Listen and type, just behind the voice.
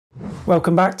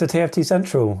Welcome back to TFT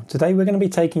Central. Today we're going to be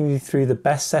taking you through the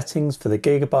best settings for the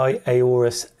Gigabyte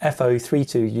AORUS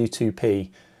FO32U2P.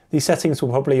 These settings will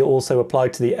probably also apply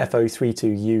to the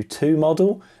FO32U2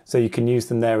 model, so you can use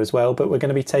them there as well, but we're going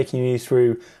to be taking you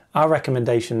through our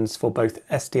recommendations for both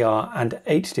SDR and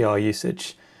HDR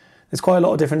usage. There's quite a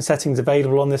lot of different settings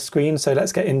available on this screen, so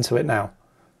let's get into it now.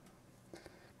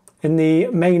 In the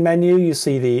main menu, you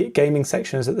see the gaming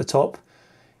section is at the top.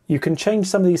 You can change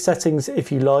some of these settings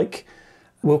if you like.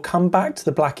 We'll come back to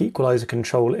the black equalizer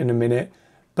control in a minute,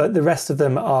 but the rest of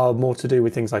them are more to do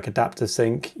with things like adaptive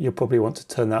sync. You'll probably want to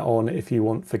turn that on if you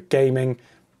want for gaming.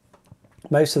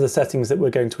 Most of the settings that we're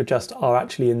going to adjust are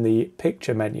actually in the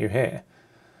picture menu here.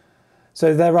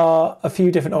 So there are a few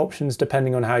different options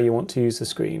depending on how you want to use the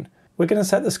screen. We're going to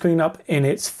set the screen up in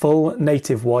its full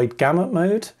native wide gamut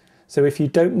mode. So if you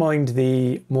don't mind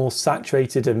the more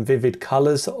saturated and vivid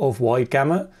colors of wide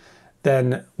gamut,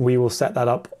 then we will set that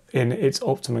up in its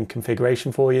optimum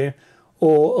configuration for you.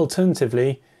 Or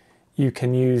alternatively, you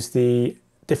can use the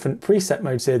different preset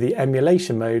modes here, the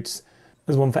emulation modes.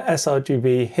 There's one for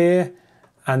sRGB here,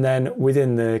 and then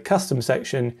within the custom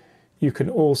section, you can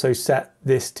also set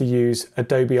this to use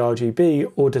Adobe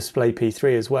RGB or Display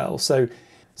P3 as well. So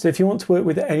if you want to work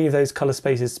with any of those color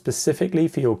spaces specifically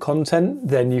for your content,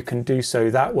 then you can do so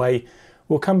that way.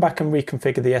 We'll come back and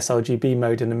reconfigure the sRGB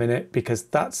mode in a minute because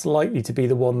that's likely to be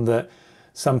the one that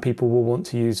some people will want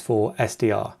to use for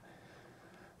SDR.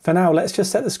 For now, let's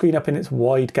just set the screen up in its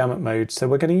wide gamut mode. So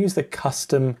we're going to use the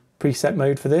custom preset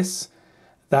mode for this.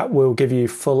 That will give you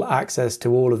full access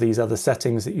to all of these other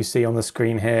settings that you see on the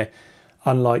screen here,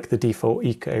 unlike the default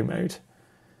eco mode.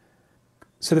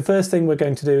 So the first thing we're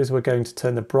going to do is we're going to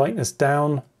turn the brightness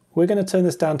down. We're going to turn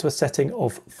this down to a setting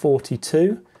of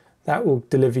 42. That will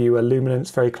deliver you a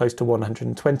luminance very close to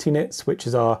 120 nits, which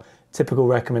is our typical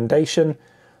recommendation.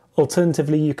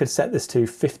 Alternatively, you could set this to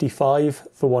 55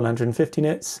 for 150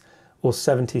 nits or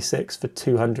 76 for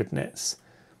 200 nits.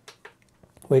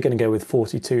 We're going to go with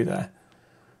 42 there.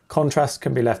 Contrast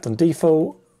can be left on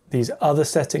default. These other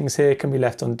settings here can be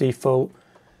left on default.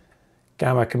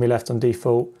 Gamma can be left on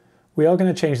default. We are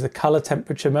going to change the color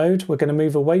temperature mode. We're going to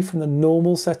move away from the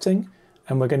normal setting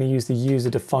and we're going to use the user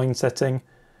defined setting.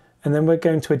 And then we're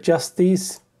going to adjust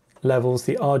these levels,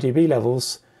 the RGB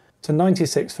levels, to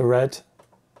 96 for red,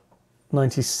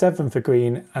 97 for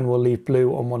green, and we'll leave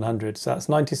blue on 100. So that's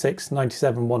 96,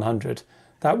 97, 100.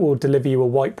 That will deliver you a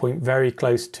white point very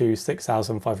close to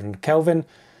 6500 Kelvin.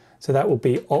 So that will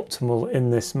be optimal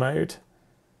in this mode.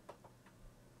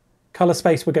 Color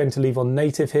space we're going to leave on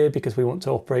native here because we want to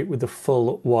operate with the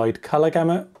full wide color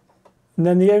gamut. And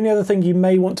then the only other thing you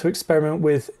may want to experiment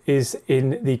with is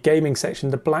in the gaming section,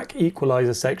 the black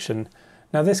equalizer section.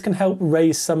 Now this can help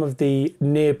raise some of the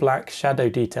near black shadow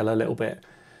detail a little bit.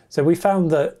 So we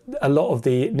found that a lot of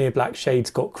the near black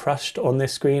shades got crushed on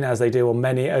this screen as they do on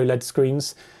many OLED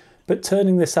screens, but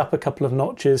turning this up a couple of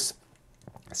notches,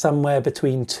 somewhere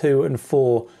between 2 and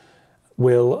 4,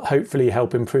 will hopefully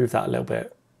help improve that a little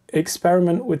bit.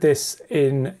 Experiment with this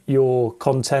in your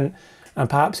content and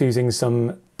perhaps using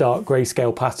some dark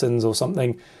grayscale patterns or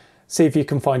something. See if you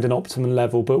can find an optimum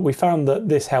level, but we found that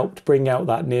this helped bring out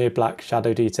that near black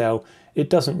shadow detail. It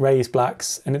doesn't raise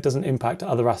blacks and it doesn't impact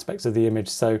other aspects of the image,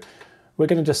 so we're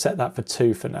going to just set that for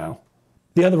 2 for now.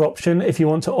 The other option, if you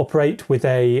want to operate with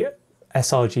a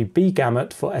sRGB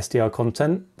gamut for SDR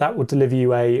content, that will deliver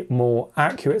you a more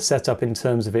accurate setup in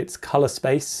terms of its color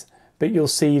space. But you'll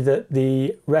see that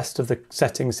the rest of the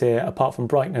settings here, apart from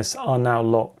brightness, are now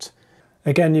locked.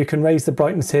 Again, you can raise the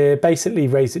brightness here, basically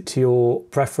raise it to your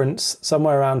preference.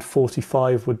 Somewhere around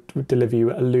 45 would deliver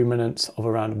you a luminance of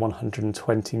around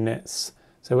 120 nits.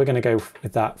 So we're going to go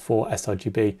with that for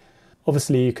sRGB.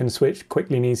 Obviously, you can switch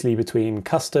quickly and easily between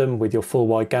custom with your full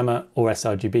wide gamut or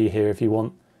sRGB here if you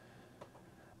want.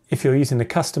 If you're using the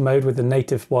custom mode with the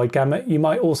native wide gamut, you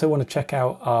might also want to check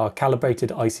out our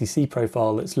calibrated ICC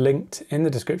profile that's linked in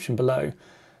the description below.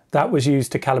 That was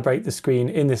used to calibrate the screen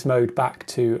in this mode back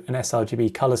to an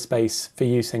sRGB color space for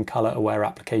use in color aware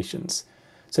applications.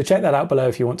 So check that out below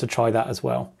if you want to try that as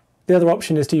well. The other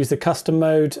option is to use the custom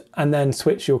mode and then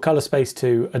switch your color space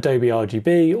to Adobe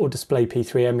RGB or Display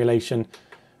P3 emulation.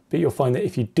 But you'll find that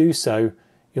if you do so,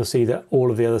 you'll see that all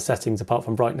of the other settings apart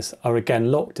from brightness are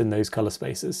again locked in those color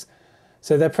spaces.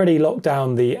 So they're pretty locked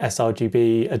down, the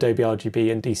sRGB, Adobe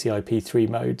RGB and DCI P3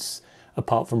 modes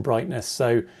apart from brightness.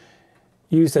 So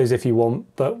use those if you want,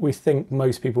 but we think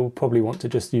most people probably want to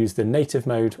just use the native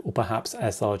mode or perhaps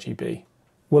sRGB.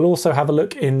 We'll also have a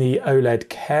look in the OLED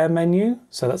Care menu,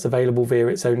 so that's available via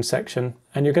its own section,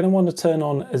 and you're going to want to turn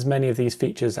on as many of these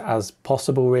features as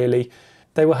possible really.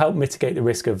 They will help mitigate the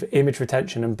risk of image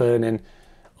retention and burn-in.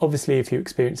 Obviously, if you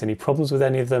experience any problems with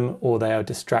any of them or they are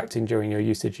distracting during your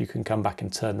usage, you can come back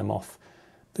and turn them off.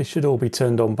 They should all be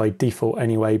turned on by default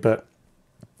anyway, but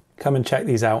come and check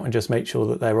these out and just make sure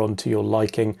that they're on to your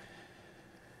liking.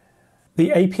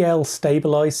 The APL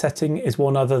stabilize setting is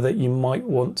one other that you might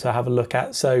want to have a look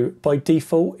at. So by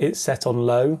default, it's set on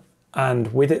low,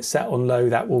 and with it set on low,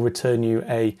 that will return you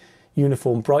a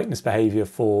uniform brightness behavior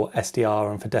for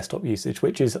SDR and for desktop usage,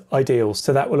 which is ideal.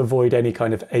 So that will avoid any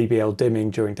kind of ABL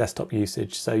dimming during desktop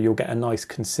usage. So you'll get a nice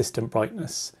consistent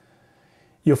brightness.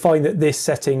 You'll find that this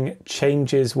setting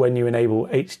changes when you enable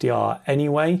HDR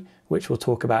anyway, which we'll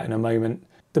talk about in a moment.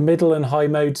 The middle and high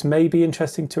modes may be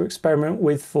interesting to experiment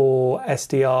with for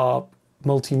SDR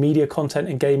multimedia content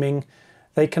and gaming.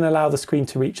 They can allow the screen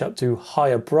to reach up to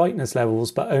higher brightness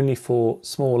levels, but only for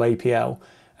small APL.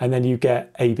 And then you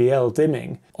get ABL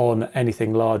dimming on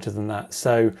anything larger than that.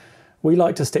 So we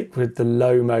like to stick with the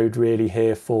low mode really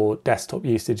here for desktop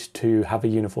usage to have a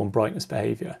uniform brightness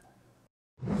behavior.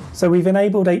 So we've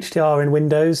enabled HDR in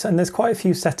Windows, and there's quite a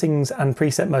few settings and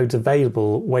preset modes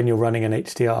available when you're running an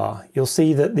HDR. You'll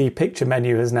see that the picture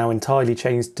menu has now entirely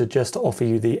changed to just offer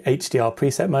you the HDR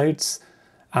preset modes,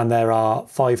 and there are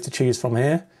 5 to choose from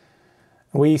here.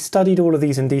 We studied all of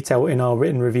these in detail in our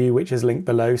written review, which is linked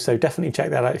below, so definitely check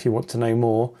that out if you want to know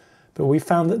more. But we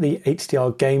found that the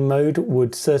HDR game mode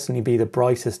would certainly be the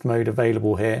brightest mode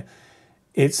available here.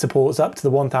 It supports up to the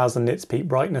 1000 nits peak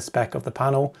brightness spec of the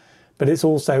panel, but it's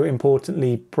also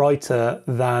importantly brighter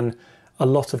than a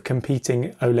lot of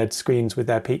competing OLED screens with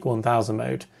their peak 1000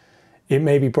 mode. It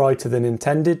may be brighter than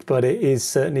intended, but it is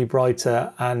certainly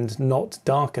brighter and not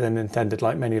darker than intended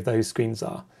like many of those screens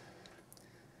are.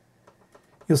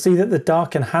 You'll see that the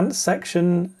dark enhanced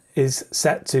section is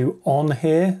set to on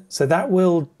here. So that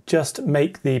will just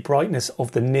make the brightness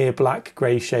of the near black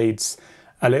grey shades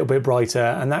a little bit brighter,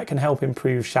 and that can help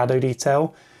improve shadow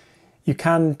detail. You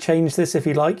can change this if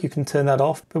you like, you can turn that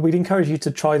off, but we'd encourage you to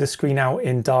try the screen out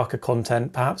in darker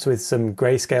content, perhaps with some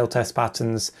grayscale test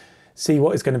patterns, see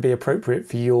what is going to be appropriate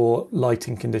for your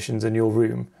lighting conditions in your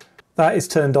room. That is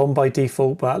turned on by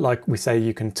default, but like we say,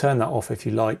 you can turn that off if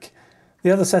you like.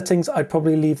 The other settings, I'd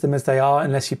probably leave them as they are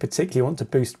unless you particularly want to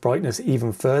boost brightness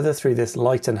even further through this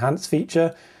light enhance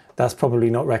feature. That's probably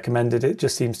not recommended, it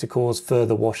just seems to cause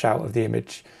further washout of the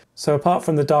image. So apart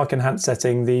from the dark enhance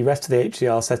setting, the rest of the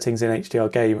HDR settings in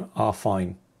HDR game are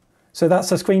fine. So that's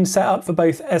the screen set up for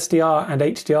both SDR and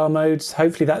HDR modes.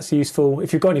 Hopefully that's useful.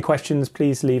 If you've got any questions,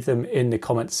 please leave them in the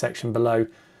comments section below.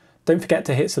 Don't forget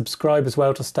to hit subscribe as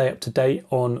well to stay up to date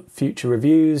on future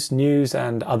reviews, news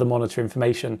and other monitor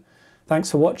information.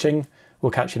 Thanks for watching.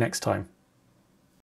 We'll catch you next time.